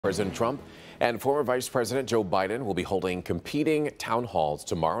President Trump and former Vice President Joe Biden will be holding competing town halls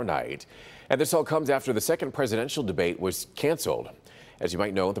tomorrow night. And this all comes after the second presidential debate was canceled. As you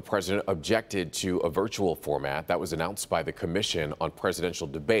might know, the president objected to a virtual format that was announced by the Commission on Presidential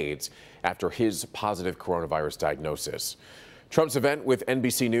Debates after his positive coronavirus diagnosis. Trump's event with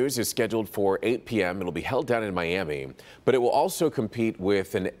NBC News is scheduled for 8 p.m. It'll be held down in Miami, but it will also compete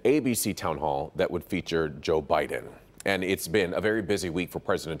with an ABC town hall that would feature Joe Biden. And it's been a very busy week for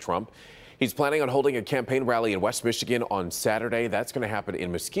President Trump. He's planning on holding a campaign rally in West Michigan on Saturday. That's going to happen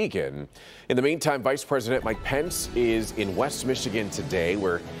in Muskegon. In the meantime, Vice President Mike Pence is in West Michigan today,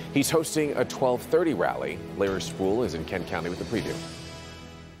 where he's hosting a 12:30 rally. Larry Sproul is in Kent County with the preview.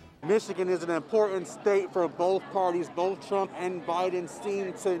 Michigan is an important state for both parties. Both Trump and Biden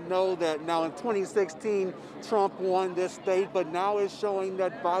seem to know that. Now, in 2016, Trump won this state, but now it's showing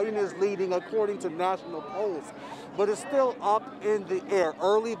that Biden is leading according to national polls. But it's still up in the air.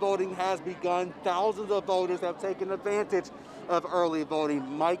 Early voting has begun. Thousands of voters have taken advantage of early voting.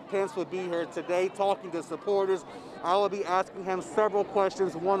 Mike Pence will be here today talking to supporters. I will be asking him several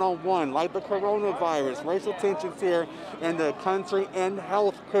questions one-on-one, like the coronavirus, racial tensions here in the country, and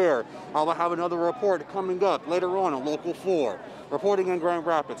health care. I will have another report coming up later on Local 4. Reporting in Grand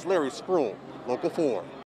Rapids, Larry Sproul, Local 4.